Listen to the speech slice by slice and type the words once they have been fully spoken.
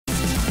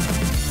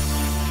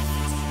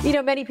You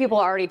know, many people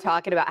are already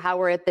talking about how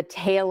we're at the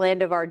tail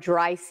end of our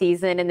dry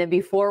season. And then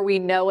before we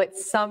know it,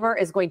 summer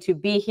is going to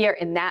be here.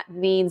 And that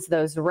means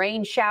those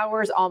rain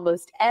showers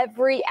almost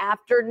every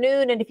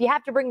afternoon. And if you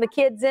have to bring the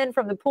kids in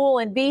from the pool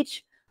and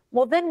beach,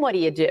 well, then what do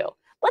you do?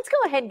 Let's go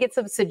ahead and get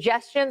some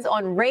suggestions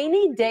on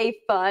rainy day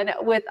fun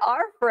with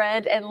our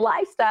friend and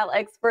lifestyle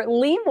expert,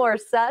 Limor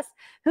Suss,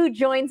 who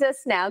joins us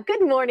now.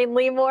 Good morning,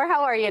 Limor.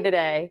 How are you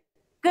today?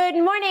 Good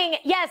morning.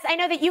 Yes, I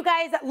know that you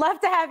guys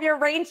love to have your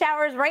rain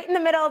showers right in the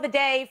middle of the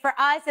day. For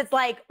us, it's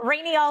like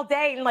rainy all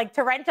day and like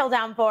torrential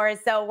downpours.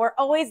 So we're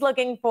always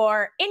looking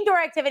for indoor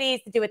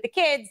activities to do with the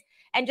kids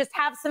and just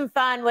have some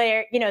fun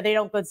where, they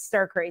don't go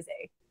stir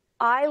crazy.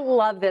 I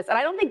love this. And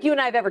I don't think you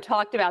and I have ever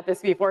talked about this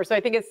before. So I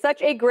think it's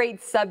such a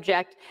great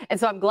subject. And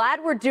so I'm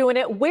glad we're doing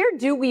it. Where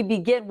do we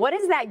begin? What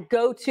is that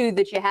go-to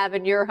that you have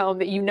in your home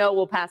that you know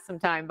will pass some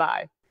time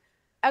by?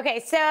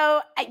 Okay,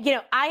 so,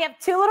 I have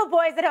two little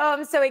boys at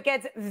home, so it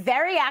gets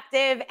very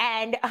active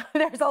and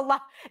there's a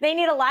lot, they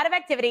need a lot of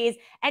activities.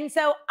 And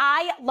so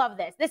I love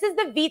this. This is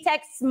the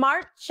VTech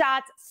Smart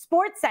Shots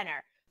Sports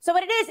Center. So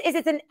what it is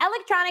it's an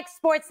electronic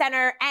sports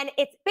center and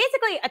it's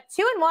basically a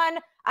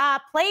 2-in-1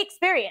 play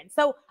experience.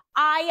 So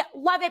I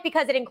love it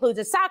because it includes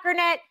a soccer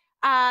net,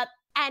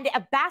 and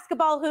a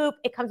basketball hoop.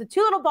 It comes with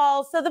two little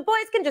balls so the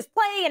boys can just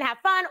play and have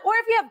fun. Or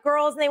if you have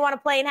girls and they want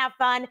to play and have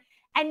fun,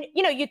 and,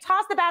 you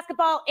toss the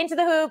basketball into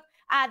the hoop.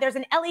 There's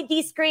an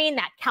LED screen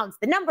that counts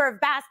the number of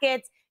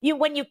baskets.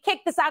 When you kick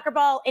the soccer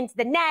ball into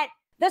the net,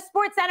 the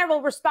sports center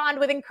will respond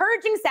with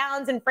encouraging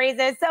sounds and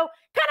phrases. So kind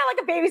of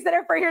like a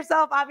babysitter for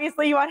yourself.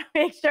 Obviously, you want to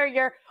make sure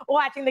you're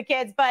watching the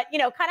kids, but,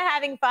 kind of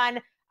having fun.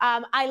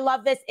 I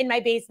love this in my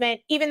basement.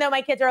 Even though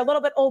my kids are a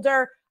little bit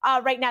older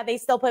right now, they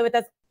still play with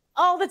us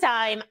all the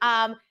time.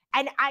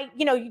 And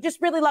you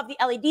just really love the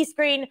LED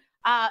screen.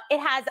 It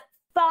has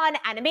fun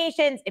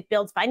animations, it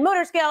builds fine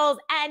motor skills,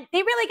 and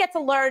they really get to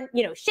learn,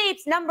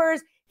 shapes, numbers,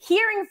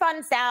 hearing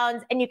fun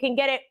sounds, and you can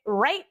get it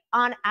right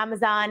on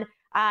Amazon.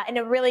 And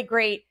a really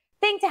great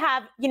thing to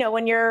have,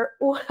 when you're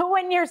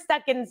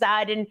stuck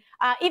inside, and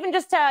even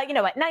just to,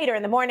 at night or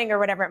in the morning or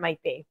whatever it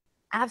might be.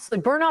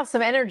 Absolutely. Burn off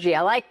some energy.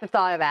 I like the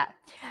thought of that.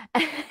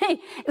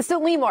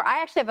 So, Limor,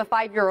 I actually have a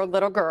 5-year-old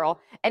little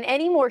girl, and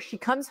anymore she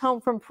comes home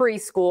from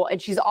preschool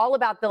and she's all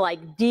about the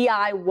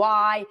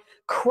DIY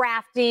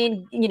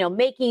crafting,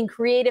 making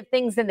creative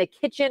things in the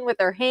kitchen with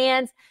her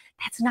hands.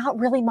 That's not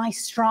really my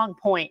strong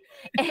point.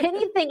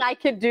 Anything I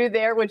can do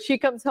there when she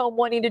comes home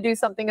wanting to do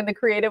something in the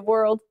creative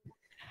world?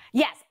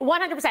 Yes,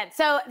 100%.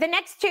 So the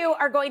next two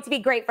are going to be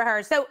great for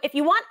her. So if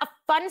you want a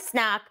fun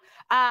snack,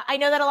 I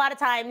know that a lot of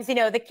times,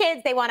 the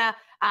kids, they want to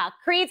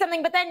create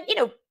something, but then,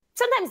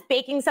 sometimes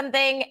baking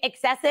something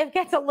excessive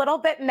gets a little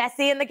bit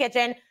messy in the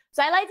kitchen.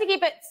 So I like to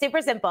keep it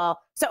super simple.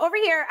 So over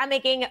here, I'm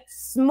making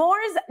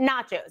s'mores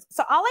nachos.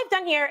 So all I've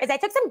done here is I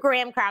took some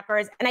graham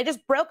crackers and I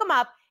just broke them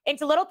up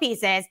into little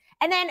pieces,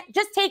 and then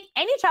just take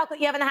any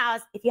chocolate you have in the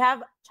house. If you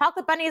have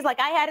chocolate bunnies like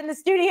I had in the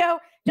studio,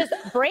 just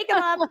break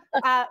them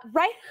up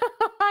right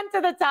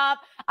onto the top.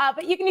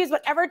 But you can use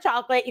whatever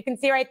chocolate you can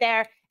see right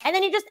there. And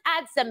then you just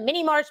add some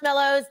mini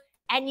marshmallows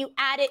and you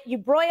add it, you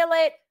broil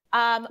it.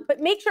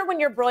 But make sure when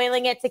you're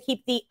broiling it to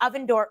keep the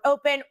oven door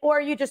open, or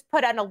you just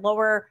put on a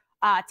lower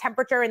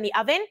temperature in the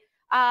oven.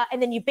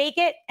 And then you bake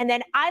it. And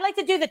then I like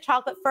to do the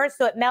chocolate first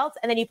so it melts,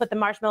 and then you put the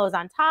marshmallows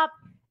on top.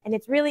 And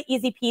it's really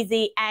easy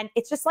peasy. And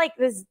it's just like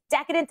this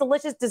decadent,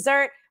 delicious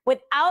dessert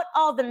without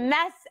all the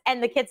mess.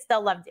 And the kids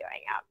still love doing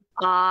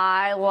it.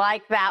 I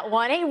like that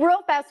one. Hey,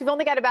 real fast, we've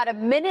only got about a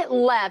minute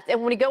left. And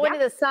when we go into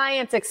the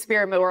science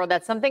experiment world,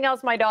 that's something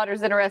else my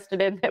daughter's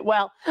interested in.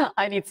 Well,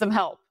 I need some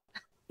help.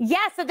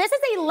 Yeah, so this is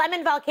a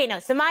lemon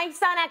volcano. So my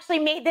son actually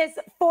made this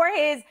for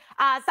his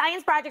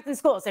science project in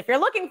school. So if you're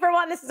looking for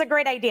one, this is a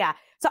great idea.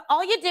 So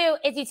all you do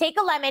is you take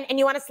a lemon and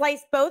you want to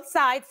slice both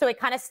sides so it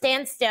kind of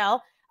stands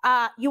still.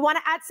 You want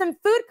to add some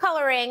food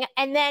coloring,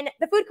 and then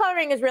the food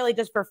coloring is really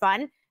just for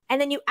fun.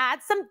 And then you add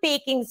some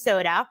baking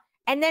soda.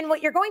 And then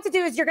what you're going to do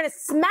is you're going to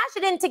smash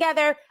it in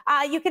together.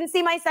 You can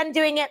see my son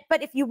doing it,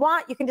 but if you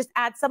want, you can just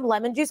add some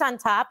lemon juice on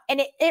top, and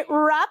it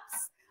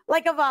erupts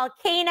like a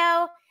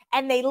volcano,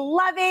 and they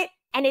love it.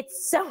 And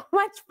it's so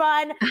much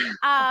fun.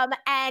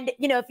 And,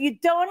 if you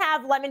don't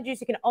have lemon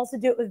juice, you can also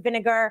do it with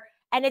vinegar.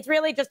 And it's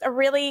really just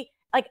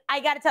I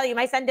got to tell you,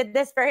 my son did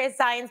this for his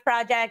science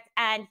project,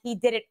 and he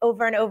did it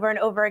over and over and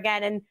over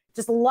again and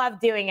just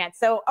loved doing it.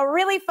 So a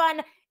really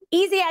fun,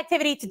 easy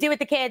activity to do with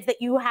the kids that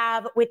you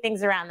have with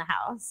things around the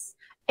house.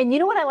 And you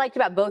know what I liked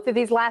about both of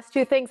these last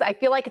two things? I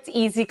feel like it's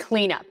easy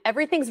cleanup.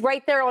 Everything's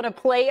right there on a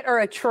plate or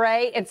a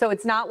tray. And so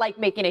it's not like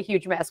making a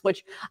huge mess,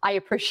 which I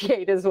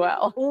appreciate as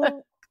well.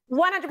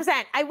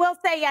 100%. I will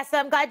say, yes,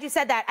 I'm glad you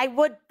said that. I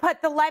would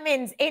put the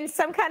lemons in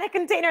some kind of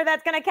container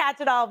that's going to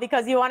catch it all,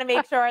 because you want to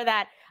make sure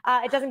that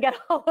it doesn't get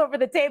all over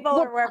the table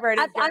or wherever it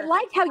is. I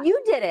liked how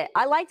you did it.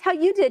 I liked how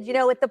you did,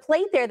 with the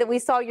plate there that we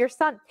saw your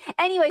son.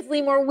 Anyways,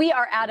 Limor, we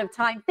are out of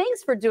time.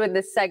 Thanks for doing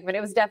this segment.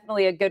 It was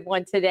definitely a good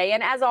one today.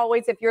 And as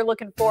always, if you're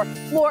looking for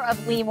more of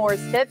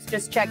Limor's tips,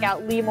 just check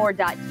out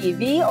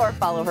limor.tv or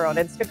follow her on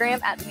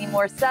Instagram at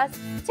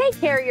 @LimorSuss. Take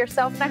care of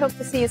yourself, and I hope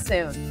to see you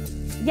soon.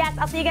 Yes,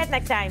 I'll see you guys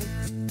next time.